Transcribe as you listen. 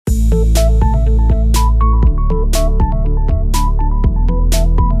I'm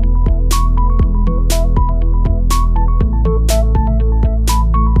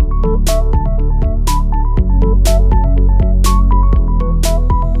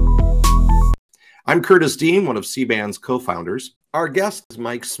Curtis Dean, one of CBAN's co-founders. Our guest is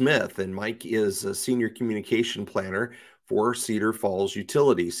Mike Smith, and Mike is a senior communication planner for Cedar Falls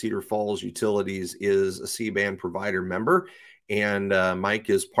Utilities. Cedar Falls Utilities is a CBAN provider member, and Mike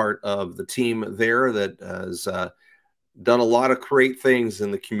is part of the team there that has done a lot of great things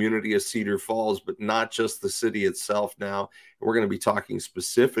in the community of Cedar Falls, but not just the city itself now. We're going to be talking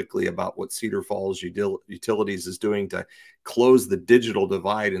specifically about what Cedar Falls Utilities is doing to close the digital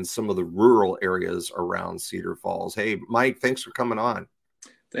divide in some of the rural areas around Cedar Falls. Hey, Mike, thanks for coming on.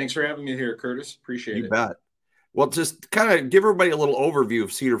 Thanks for having me here, Curtis. Appreciate it. You bet. Well, just kind of give everybody a little overview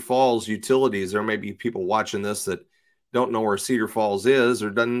of Cedar Falls Utilities. There may be people watching this that don't know where Cedar Falls is or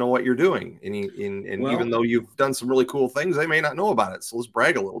doesn't know what you're doing. And well, even though you've done some really cool things, they may not know about it. So let's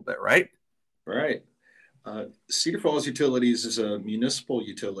brag a little bit, right? Right. Cedar Falls Utilities is a municipal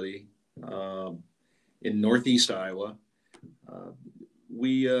utility in Northeast Iowa.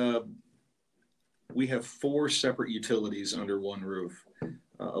 We have 4 separate utilities under one roof: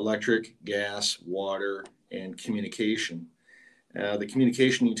 electric, gas, water, and communication. The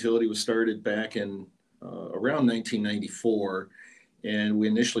communication utility was started back in around 1994, and we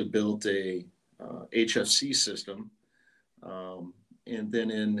initially built a HFC system, and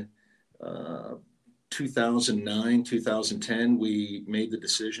then in 2009, 2010, we made the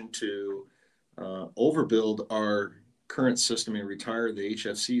decision to overbuild our current system and retire the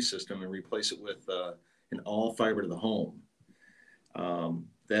HFC system and replace it with an all fiber to the home.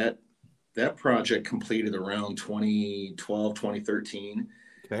 That project completed around 2012, 2013.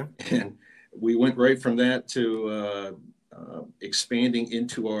 Okay. And we went right from that to expanding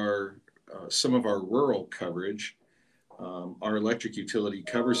into some of our rural coverage. Our electric utility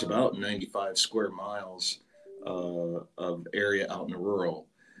covers about 95 square miles of area out in the rural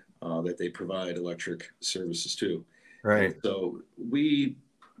that they provide electric services to. Right. And so we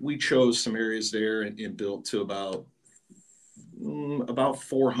chose some areas there and built to about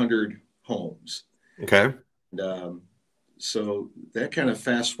 400 homes. Okay. And, so that kind of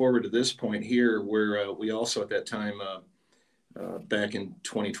fast forward to this point here, where we also at that time, back in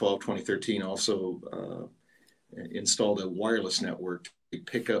 2012, 2013, also installed a wireless network to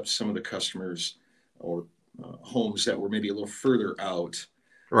pick up some of the customers or homes that were maybe a little further out,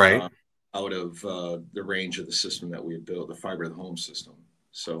 right, out of the range of the system that we had built, the fiber to the home system.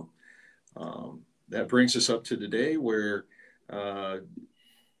 So that brings us up to today, where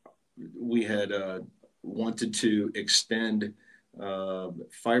we had wanted to extend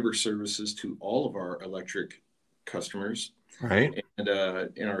fiber services to all of our electric customers, right, and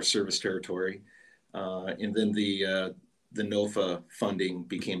in our service territory, and then the NOFA funding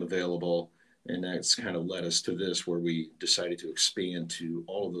became available, and that's kind of led us to this, where we decided to expand to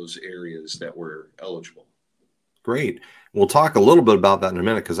all of those areas that were eligible. Great. We'll talk a little bit about that in a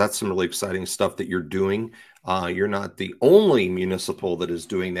minute, because that's some really exciting stuff that you're doing. You're not the only municipal that is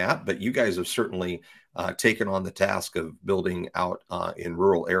doing that, but you guys have certainly taken on the task of building out in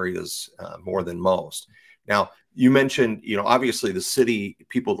rural areas more than most. Now, you mentioned, obviously the city,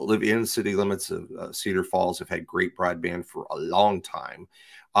 people that live in city limits of Cedar Falls have had great broadband for a long time.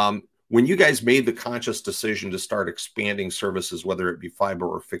 When you guys made the conscious decision to start expanding services, whether it be fiber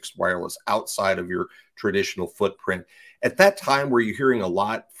or fixed wireless outside of your traditional footprint, at that time, were you hearing a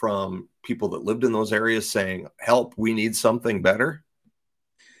lot from people that lived in those areas saying, help, we need something better?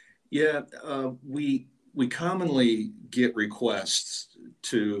 Yeah, we commonly get requests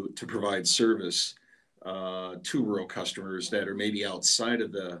to provide service to rural customers that are maybe outside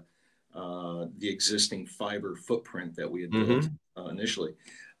of the existing fiber footprint that we had built initially.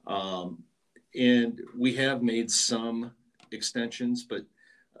 And we have made some extensions, but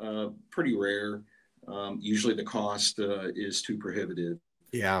pretty rare. Usually the cost is too prohibitive,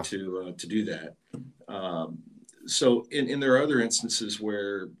 to do that. So there are other instances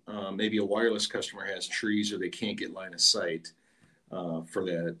where maybe a wireless customer has trees or they can't get line of sight for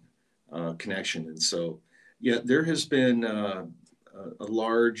that connection. And so, yeah, there has been a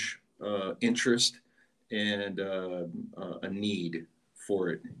large interest and a need for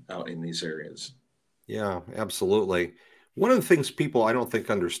it out in these areas. Yeah, absolutely. One of the things people I don't think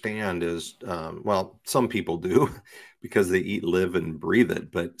understand is, well, some people do because they eat, live, and breathe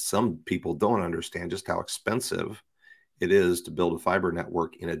it, but some people don't understand just how expensive it is to build a fiber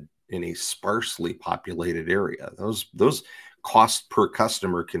network in a sparsely populated area. Those costs per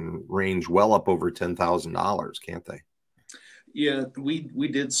customer can range well up over $10,000, can't they? Yeah, we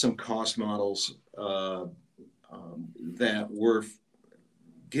did some cost models that were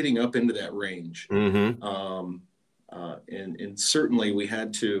getting up into that range. Mm-hmm. And certainly we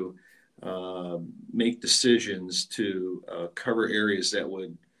had to make decisions to cover areas that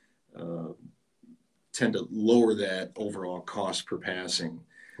would uh, tend to lower that overall cost per passing.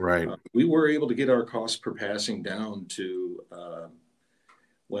 Right. We were able to get our cost per passing down to,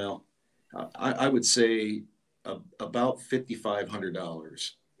 well, I would say about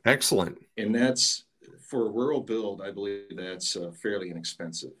 $5,500. Excellent. And that's for a rural build, I believe that's fairly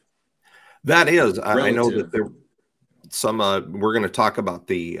inexpensive That is, I know that relative. there some we're going to talk about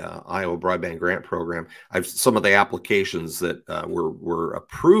the Iowa Broadband Grant Program. I've some of the applications that were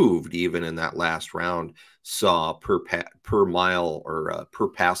approved even in that last round saw per mile or per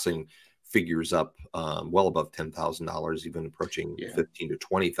passing figures up well above $10,000, even approaching Yeah. 15 to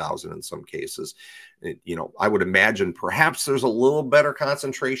 20,000 in some cases. You know, I would imagine perhaps there's a little better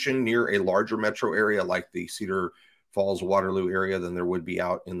concentration near a larger metro area like the Cedar Falls Waterloo area than there would be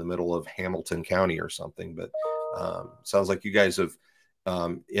out in the middle of Hamilton County or something, but sounds like you guys have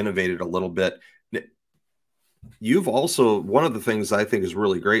innovated a little bit. You've also, one of the things I think is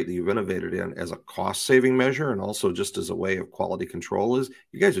really great that you've innovated in as a cost saving measure and also just as a way of quality control is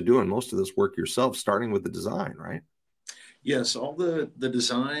you guys are doing most of this work yourself, starting with the design, right? Yes, all the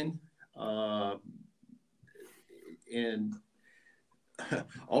design and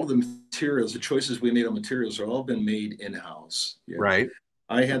all of the materials, the choices we made on materials are all been made in-house. Yeah. Right.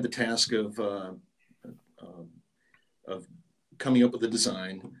 I had the task of coming up with a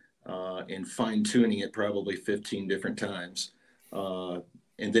design and fine tuning it probably 15 different times, and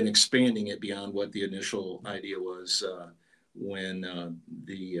then expanding it beyond what the initial idea was when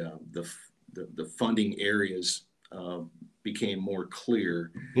the funding areas became more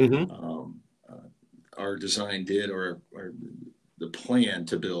clear. Mm-hmm. Our design did, or the plan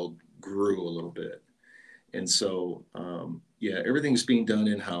to build grew a little bit. And so, yeah, everything's being done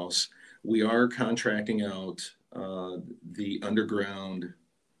in-house. We are contracting out the underground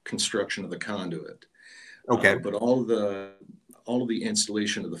construction of the conduit, Okay. but all of the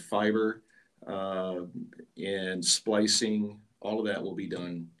installation of the fiber and splicing, all of that will be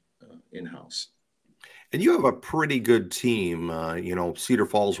done in-house. And you have a pretty good team. You know, Cedar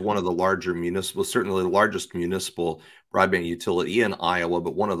Falls, one of the larger municipal, certainly the largest municipal broadband utility in Iowa,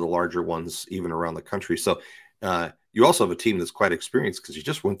 but one of the larger ones even around the country. So you also have a team that's quite experienced because you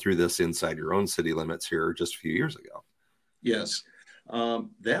just went through this inside your own city limits here just a few years ago. Yes.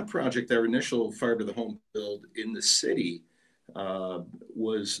 That project, our initial fiber to the home build in the city, uh,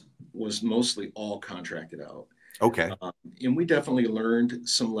 was mostly all contracted out. Okay. And we definitely learned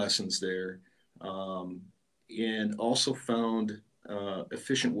some lessons there, um, and also found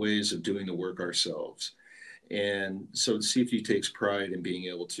efficient ways of doing the work ourselves. And so CFU takes pride in being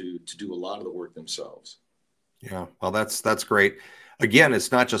able to do a lot of the work themselves. Yeah, well, that's great. Again,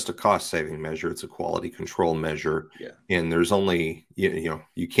 it's not just a cost saving measure; it's a quality control measure. Yeah. And there's only you know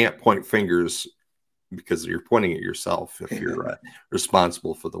you can't point fingers because you're pointing at yourself if you're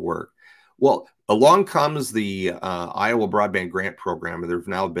responsible for the work. Well, along comes the Iowa Broadband Grant Program. There have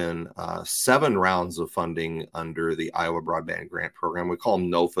now been 7 rounds of funding under the Iowa Broadband Grant Program. We call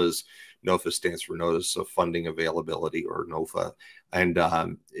them NOFAs. NOFA stands for Notice of Funding Availability, or NOFA. And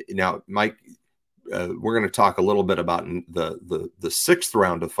now, Mike, we're going to talk a little bit about the 6th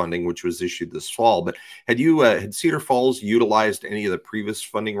round of funding, which was issued this fall. But had Cedar Falls utilized any of the previous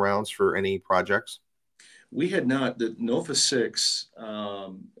funding rounds for any projects? We had not. The NOFA 6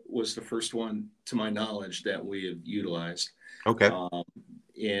 was the first one, to my knowledge, that we have utilized. Okay.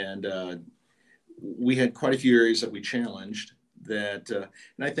 And we had quite a few areas that we challenged that,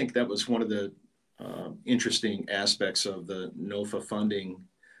 and I think that was one of the interesting aspects of the NOFA funding.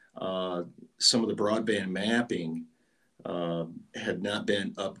 Some of the broadband mapping had not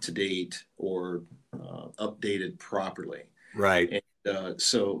been up to date or updated properly. Right. And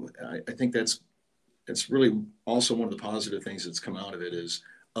so I think that's really also one of the positive things that's come out of it is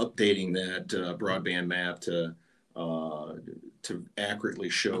updating that broadband map to accurately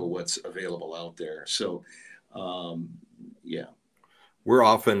show what's available out there. So, yeah. We're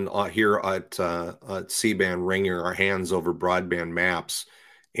often here at CBAN wringing our hands over broadband maps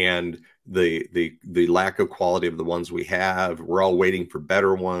and the lack of quality of the ones we have. We're all waiting for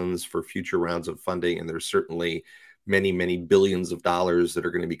better ones for future rounds of funding, and there's certainly many billions of dollars that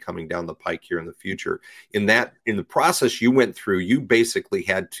are going to be coming down the pike here in the future. In the process you went through, you basically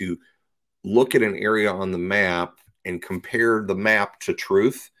had to look at an area on the map and compare the map to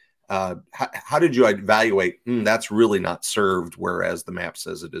truth. How did you evaluate that's really not served, whereas the map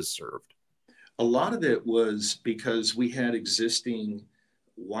says it is served? A lot of it was because we had existing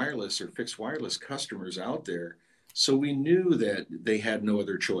wireless or fixed wireless customers out there. So we knew that they had no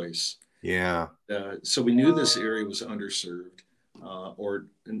other choice. Yeah. So we knew this area was underserved or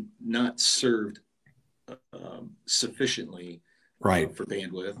not served sufficiently Right. for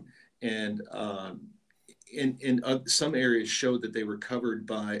bandwidth. And some areas showed that they were covered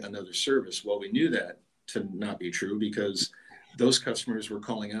by another service. Well, we knew that to not be true because those customers were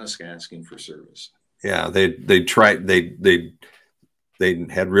calling us asking for service. Yeah. They tried, they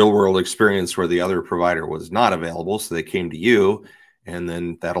had real world experience where the other provider was not available. So they came to you, and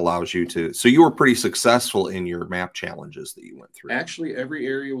then that allows you to, so you were pretty successful in your map challenges that you went through. Actually, every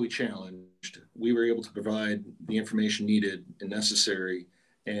area we challenged, we were able to provide the information needed and necessary.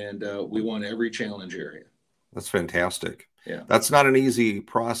 And we won every challenge area. That's fantastic. Yeah. That's not an easy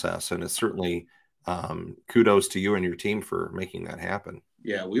process. And it's certainly kudos to you and your team for making that happen.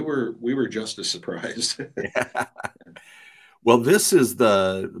 Yeah, we were just as surprised. Yeah. Well, this is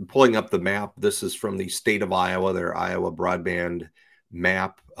pulling up the map. This is from the state of Iowa, their Iowa Broadband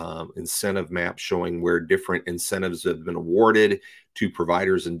map, incentive map showing where different incentives have been awarded to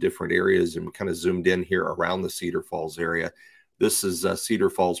providers in different areas. And we kind of zoomed in here around the Cedar Falls area. This is Cedar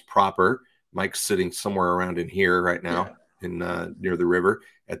Falls proper. Mike's sitting somewhere around in here right now, in near the river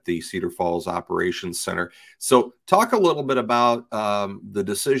at the Cedar Falls Operations Center. So talk a little bit about the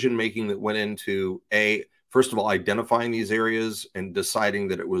decision making that went into first of all, identifying these areas and deciding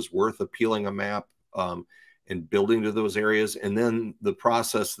that it was worth appealing a map and building to those areas, and then the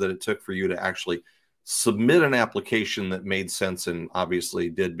process that it took for you to actually submit an application that made sense and obviously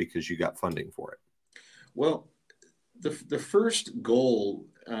did because you got funding for it. Well, the first goal,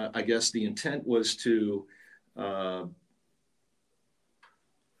 I guess the intent was to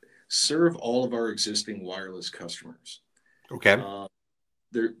serve all of our existing wireless customers. Okay.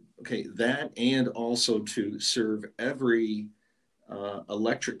 That and also to serve every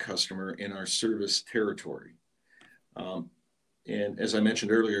electric customer in our service territory. And as I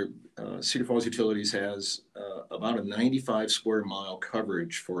mentioned earlier, Cedar Falls Utilities has about a 95 square mile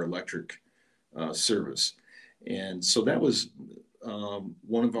coverage for electric service. And so that was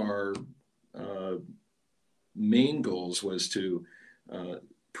one of our main goals, was to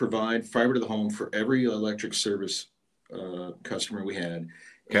provide fiber to the home for every electric service customer we had.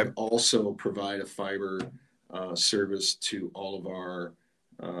 Okay. And also provide a fiber service to all of our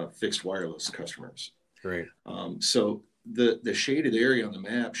fixed wireless customers. Great. So the shaded area on the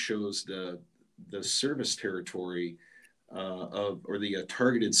map shows the service territory or the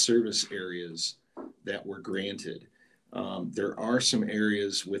targeted service areas that were granted. There are some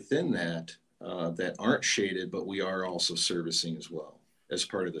areas within that that aren't shaded, but we are also servicing as well as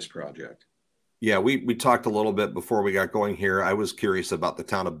part of this project. Yeah, we talked a little bit before we got going here. I was curious about the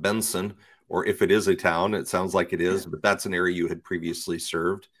town of Benson, or if it is a town. It sounds like it is, but that's an area you had previously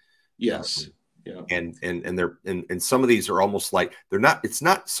served. Yes. Yeah. And some of these are almost like it's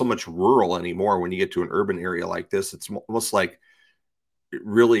not so much rural anymore. When you get to an urban area like this, it's almost like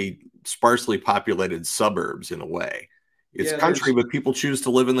really sparsely populated suburbs in a way. It's country, but people choose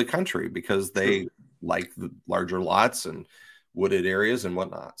to live in the country because they like the larger lots and wooded areas and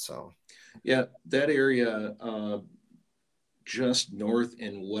whatnot. So yeah, that area just north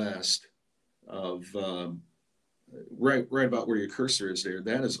and west of right about where your cursor is there,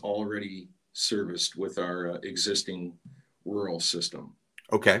 that is already serviced with our existing rural system.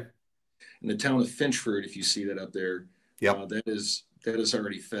 Okay. In the town of Finchford, if you see that up there, yep. That is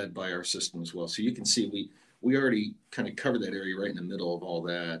already fed by our system as well. So you can see we already kind of covered that area right in the middle of all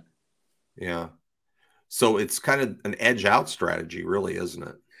that. Yeah. So it's kind of an edge out strategy, really, isn't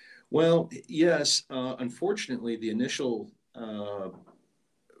it? Well, yes. Unfortunately, the initial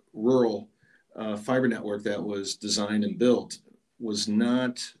rural fiber network that was designed and built was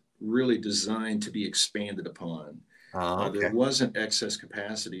not really designed to be expanded upon. Okay. There wasn't excess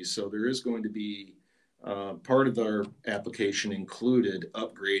capacity, so there is going to be part of our application included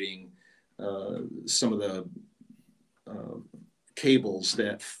upgrading some of the cables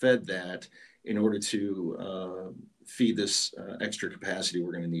that fed that in order to feed this extra capacity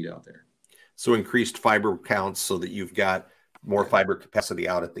we're going to need out there. So increased fiber counts so that you've got more fiber capacity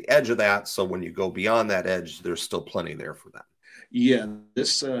out at the edge of that. So when you go beyond that edge, there's still plenty there for them. Yeah,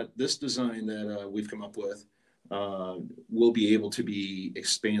 this design that we've come up with will be able to be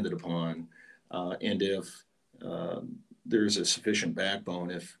expanded upon, and if there's a sufficient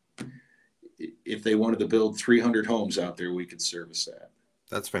backbone, if they wanted to build 300 homes out there, we could service that.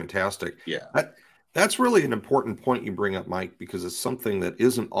 That's fantastic. Yeah. That's really an important point you bring up, Mike, because it's something that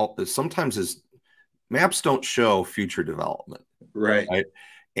isn't sometimes maps don't show future development. Right.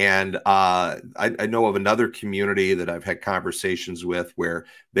 And I know of another community that I've had conversations with where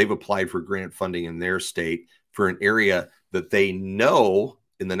they've applied for grant funding in their state for an area that they know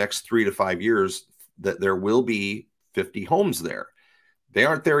in the next 3 to 5 years that there will be 50 homes there. They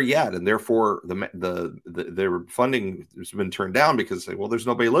aren't there yet, and therefore their funding has been turned down because, well, there's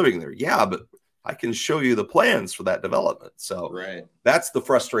nobody living there. Yeah, but I can show you the plans for that development. So Right. that's the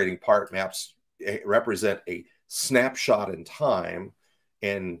frustrating part. Maps represent a snapshot in time,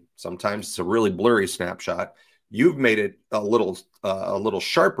 and sometimes it's a really blurry snapshot. You've made it a little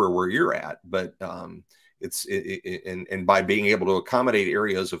sharper where you're at, but and by being able to accommodate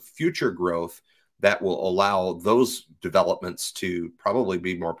areas of future growth, that will allow those developments to probably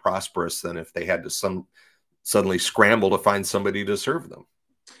be more prosperous than if they had to suddenly scramble to find somebody to serve them.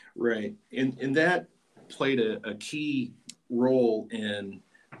 Right. And that played a key role in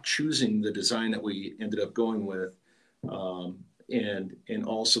choosing the design that we ended up going with, and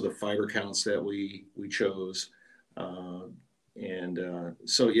also the fiber counts that we chose.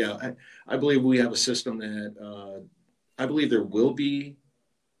 So, yeah, I believe we have a system that I believe there will be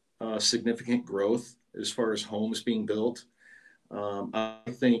significant growth as far as homes being built. I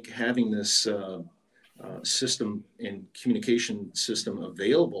think having this system and communication system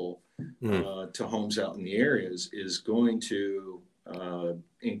available to homes out in the areas is going to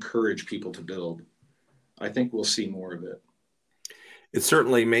encourage people to build. I think we'll see more of it. It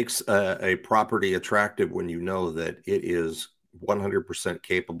certainly makes a property attractive when you know that it is 100%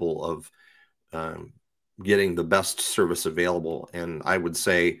 capable of getting the best service available. And I would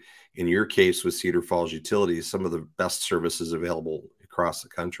say in your case with Cedar Falls Utilities, some of the best services available across the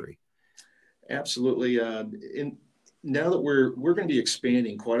country. Absolutely. And now that we're going to be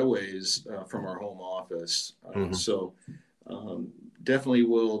expanding quite a ways from our home office, so definitely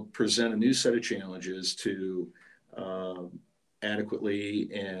will present a new set of challenges to adequately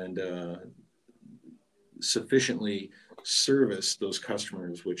and sufficiently service those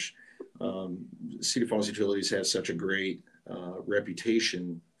customers, which Cedar Falls Utilities has such a great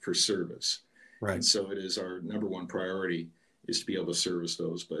reputation for service. Right. And so it is our number one priority is to be able to service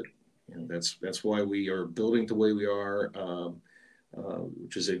those. But that's why we are building the way we are,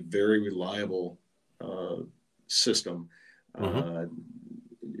 which is a very reliable system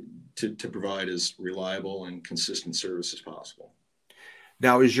to provide as reliable and consistent service as possible.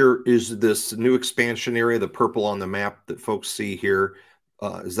 Now, is this new expansion area, the purple on the map that folks see here,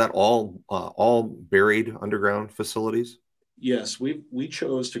 is that all buried underground facilities? Yes, we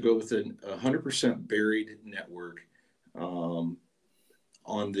chose to go with a 100% buried network on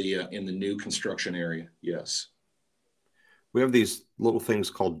the in the new construction area. Yes, we have these little things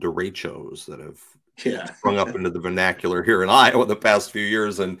called derechos that have yeah. sprung up into the vernacular here in Iowa the past few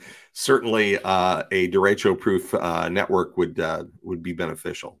years, and certainly a derecho-proof network would be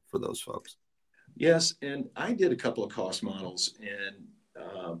beneficial for those folks. Yes, and I did a couple of cost models, and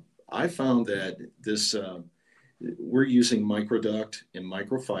I found that this we're using microduct and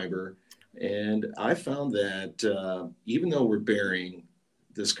microfiber, and I found that even though we're burying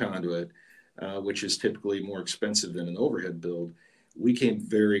this conduit, which is typically more expensive than an overhead build, we came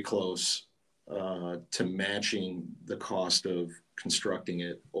very close to matching the cost of constructing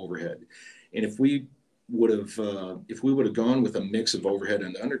it overhead. And if we would have gone with a mix of overhead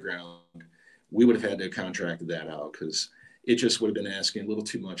and underground, we would have had to have contracted that out because it just would have been asking a little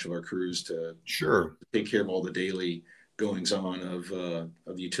too much of our crews to take care of all the daily goings on of the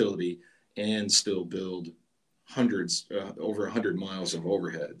utility and still build over 100 miles of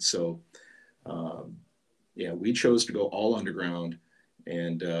overhead. So yeah, we chose to go all underground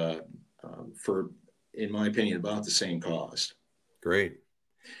and for, in my opinion, about the same cost. Great.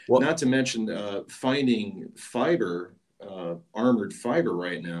 Well, not to mention finding fiber, armored fiber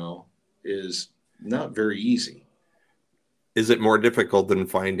right now is not very easy. Is it more difficult than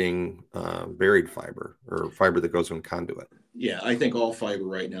finding buried fiber or fiber that goes in conduit? Yeah, I think all fiber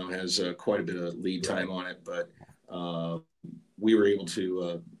right now has quite a bit of lead time on it, but we were able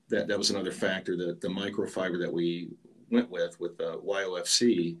to, that was another factor, that the microfiber that we went with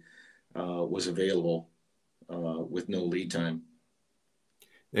YOFC was available with no lead time.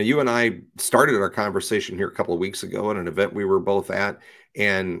 Now, you and I started our conversation here a couple of weeks ago at an event we were both at,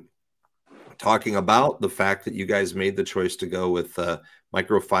 and talking about the fact that you guys made the choice to go with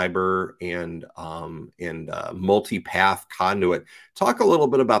microfiber and multi-path conduit. Talk a little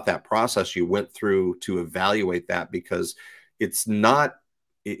bit about that process you went through to evaluate that, because it's not,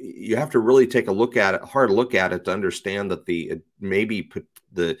 you have to really take a look at it, hard look at it to understand that maybe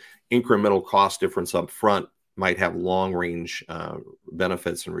the incremental cost difference up front might have long range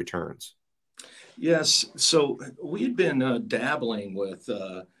benefits and returns. Yes. So we had been dabbling with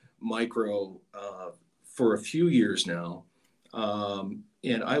micro for a few years now.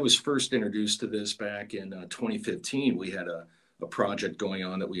 And I was first introduced to this back in 2015. We had a project going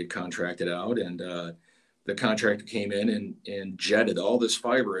on that we had contracted out, and the contractor came in and jetted all this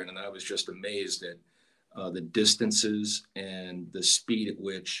fiber in. And I was just amazed at the distances and the speed at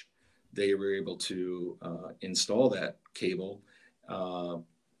which they were able to install that cable.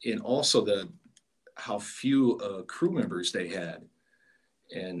 And also how few crew members they had,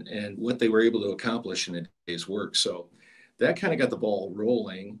 and what they were able to accomplish in a day's work. So that kind of got the ball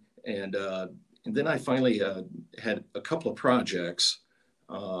rolling, and then I finally had a couple of projects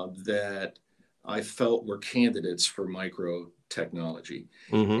that I felt were candidates for micro technology.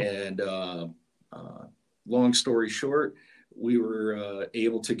 Mm-hmm. And long story short, we were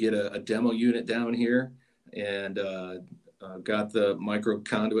able to get a demo unit down here, and got the micro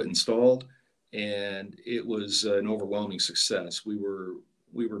conduit installed, and it was an overwhelming success. We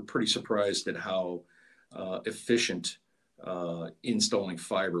were pretty surprised at how efficient installing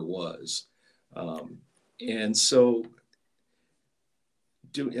fiber was, and so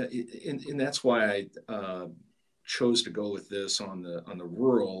and that's why I chose to go with this on the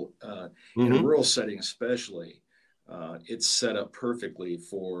rural, in a Mm-hmm. rural setting especially. It's set up perfectly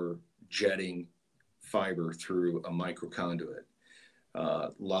for jetting fiber through a microconduit.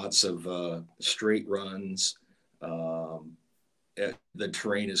 Lots of straight runs. The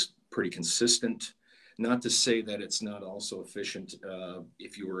terrain is pretty consistent. Not to say that it's not also efficient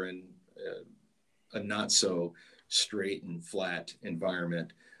if you were in a not so straight and flat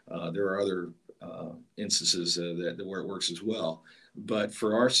environment. There are other instances where it works as well. But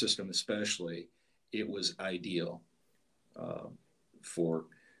for our system especially, it was ideal uh, for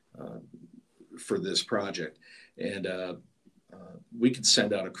uh, for this project. And we could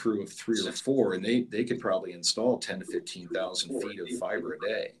send out a crew of 3 or 4, and they could probably install 10 to 15,000 feet of fiber a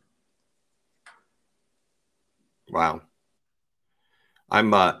day. Wow.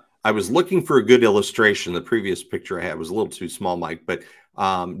 I was looking for a good illustration. The previous picture I had was a little too small, Mike, but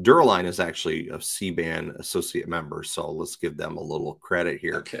Duraline is actually a CBAN associate member, so let's give them a little credit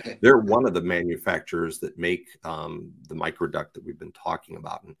here. Okay. They're one of the manufacturers that make the microduct that we've been talking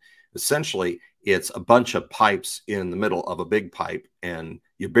about, and essentially it's a bunch of pipes in the middle of a big pipe, and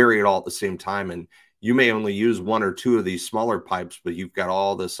you bury it all at the same time, and you may only use 1 or 2 of these smaller pipes, but you've got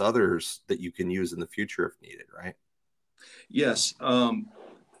all this others that you can use in the future if needed, right? Yes.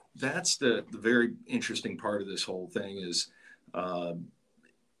 That's the very interesting part of this whole thing is uh,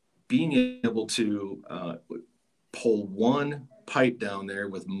 being able to pull one pipe down there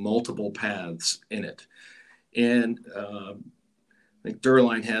with multiple paths in it. And I think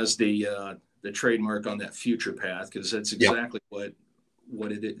Duraline has the trademark on that future path, because that's Yeah. exactly what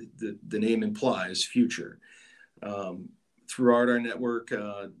the name implies, future. Throughout our network,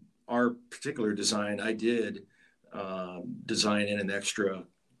 our particular design, I did design in an extra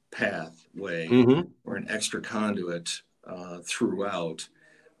pathway Mm-hmm. or an extra conduit throughout.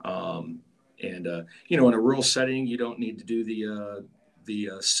 And in a rural setting, you don't need to do the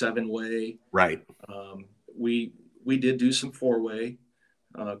 7-way. Right. Um, we did do some 4-way,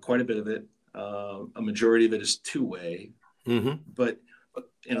 quite a bit of it. A majority of it is 2-way, Mm-hmm. but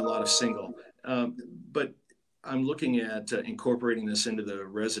in a lot of single. But I'm looking at incorporating this into the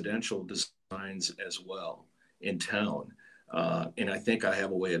residential designs as well in town. And I think I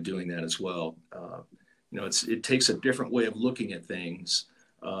have a way of doing that as well. It takes a different way of looking at things,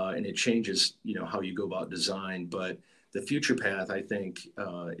 and it changes, how you go about design. But the future path, I think,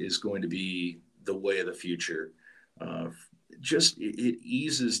 is going to be the way of the future. It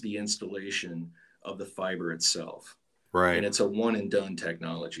eases the installation of the fiber itself, and Right. it's a one and done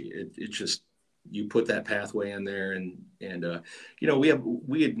technology. It just, you put that pathway in there, and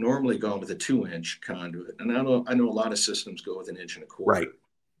we had normally gone with a 2-inch conduit, and I know a lot of systems go with an inch and a Right. quarter,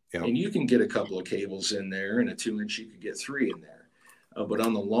 Yeah. and you can get a couple of cables in there, and a 2-inch you could get 3 in there, but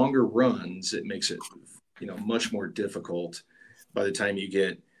on the longer runs it makes it much more difficult by the time you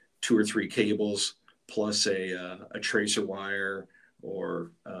get 2 or 3 cables plus a tracer wire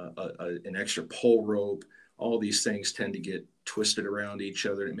or an extra pull rope. All these things tend to get twisted around each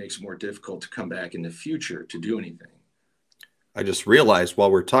other. It makes it more difficult to come back in the future to do anything. I just realized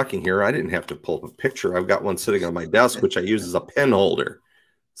while we're talking here, I didn't have to pull up a picture. I've got one sitting on my desk, which I use as a pen holder.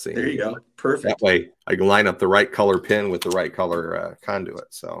 See, There you go. that Perfect. way I can line up the right color pin with the right color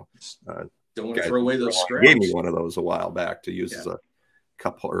conduit. So, Don't want to guys throw away those gave me scraps. one of those a while back to use Yeah. as a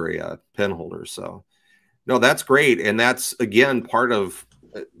cup or a pen holder. So, no, that's great. And that's, again, part of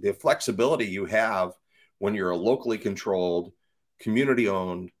the flexibility you have when you're a locally controlled, community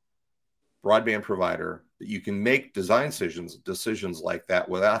owned broadband provider that you can make design decisions like that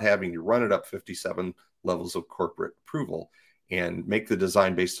without having to run it up 57 levels of corporate approval, and make the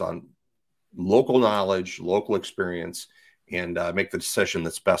design based on local knowledge, local experience, and make the decision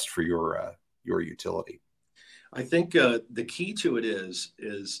that's best for your utility. I think the key to it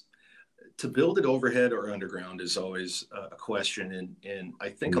is to build it overhead or underground is always a question. And I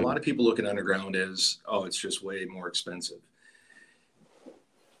think a lot of people look at underground as, oh, it's just way more expensive.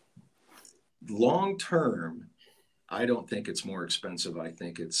 Long term, I don't think it's more expensive. I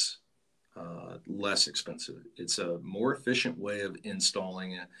think it's less expensive. It's a more efficient way of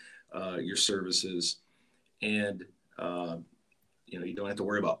installing your services. And, you don't have to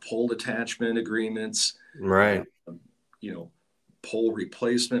worry about pole detachment agreements. Right. Pole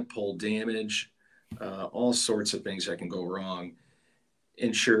replacement, pole damage, all sorts of things that can go wrong.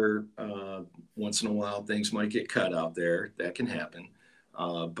 And sure, once in a while, things might get cut out there. That can happen.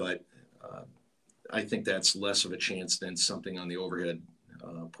 But I think that's less of a chance than something on the overhead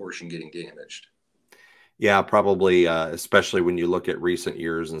portion getting damaged. Yeah, probably, especially when you look at recent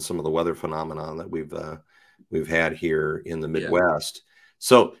years and some of the weather phenomenon that we've had here in the Midwest. Yeah.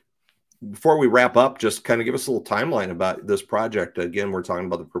 So before we wrap up, just kind of give us a little timeline about this project. Again, we're talking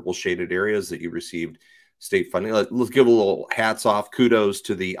about the purple shaded areas that you received state funding. Let's give a little hats off, kudos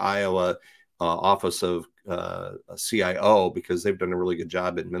to the Iowa Office of CIO, because they've done a really good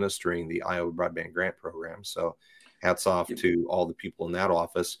job administering the Iowa Broadband Grant program. So hats off to all the people in that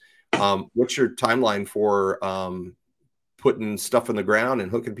office. What's your timeline for putting stuff in the ground and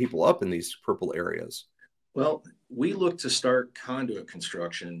hooking people up in these purple areas? Well, we look to start conduit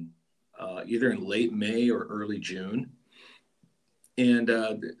construction either in late May or early June. And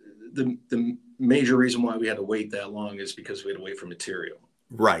the major reason why we had to wait that long is because we had to wait for material.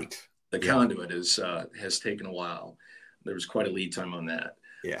 Right. The conduit has taken a while. There was quite a lead time on that.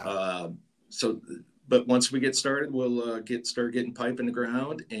 Yeah. But once we get started, we'll start getting pipe in the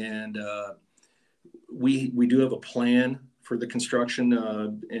ground. And we do have a plan for the construction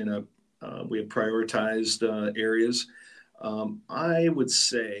we have prioritized areas. I would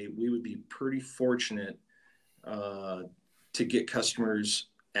say we would be pretty fortunate to get customers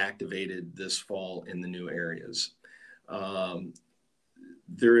activated this fall in the new areas.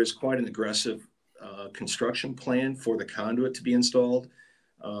 There is quite an aggressive construction plan for the conduit to be installed.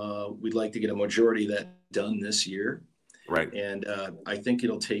 We'd like to get a majority of that done this year. Right. And I think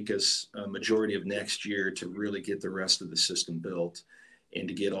it'll take us a majority of next year to really get the rest of the system built and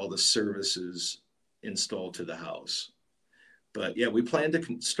to get all the services installed to the house. But yeah, we plan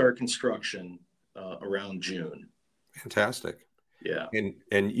to start construction around June. Fantastic. Yeah.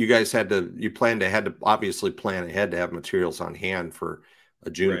 And you guys had to obviously plan ahead to have materials on hand for a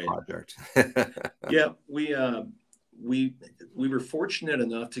June project. Yeah, we were fortunate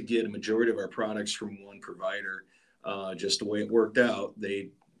enough to get a majority of our products from one provider. Just the way it worked out, they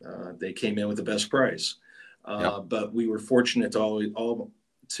came in with the best price. But we were fortunate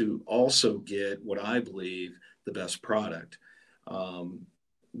to also get what I believe the best product.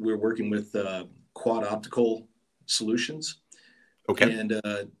 We're working with Quad Optical Solutions. Okay. And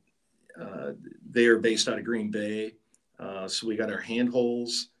they are based out of Green Bay. So we got our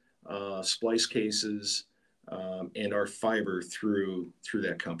handholds, splice cases, and our fiber through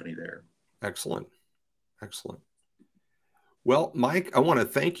that company there. Excellent. Excellent. Well, Mike, I want to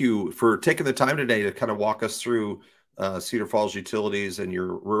thank you for taking the time today to kind of walk us through Cedar Falls Utilities and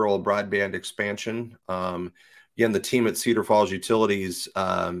your rural broadband expansion. Again, the team at Cedar Falls Utilities,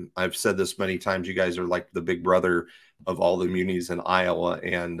 I've said this many times, you guys are like the big brother of all the munis in Iowa,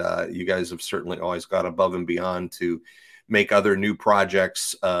 and you guys have certainly always gone above and beyond to make other new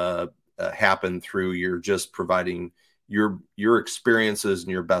projects happen through your just providing your experiences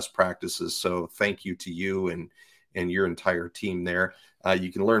and your best practices. So thank you to you and your entire team there.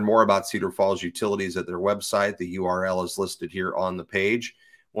 You can learn more about Cedar Falls Utilities at their website. The URL is listed here on the page.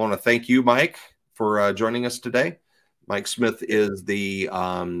 I want to thank you, Mike, for joining us today. Mike Smith is the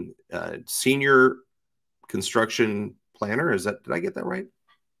senior construction planner. Did I get that right?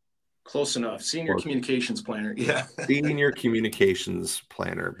 Close enough. Senior communications planner. Yeah. Senior communications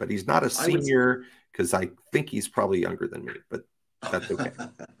planner, but he's not a senior because I think he's probably younger than me, but that's okay.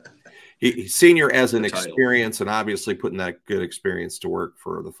 He's senior as an experience, and obviously putting that good experience to work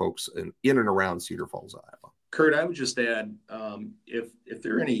for the folks in and around Cedar Falls, Iowa. Kurt, I would just add, if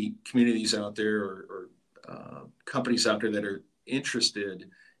there are any communities out there or companies out there that are interested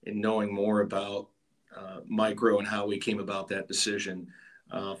in knowing more about micro and how we came about that decision,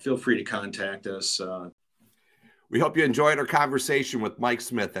 feel free to contact us. We hope you enjoyed our conversation with Mike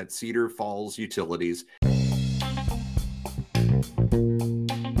Smith at Cedar Falls Utilities.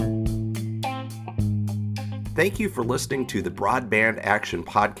 Thank you for listening to the Broadband Action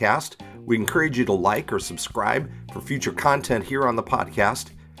Podcast. We encourage you to like or subscribe for future content here on the podcast.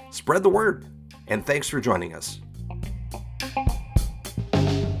 Spread the word, and thanks for joining us.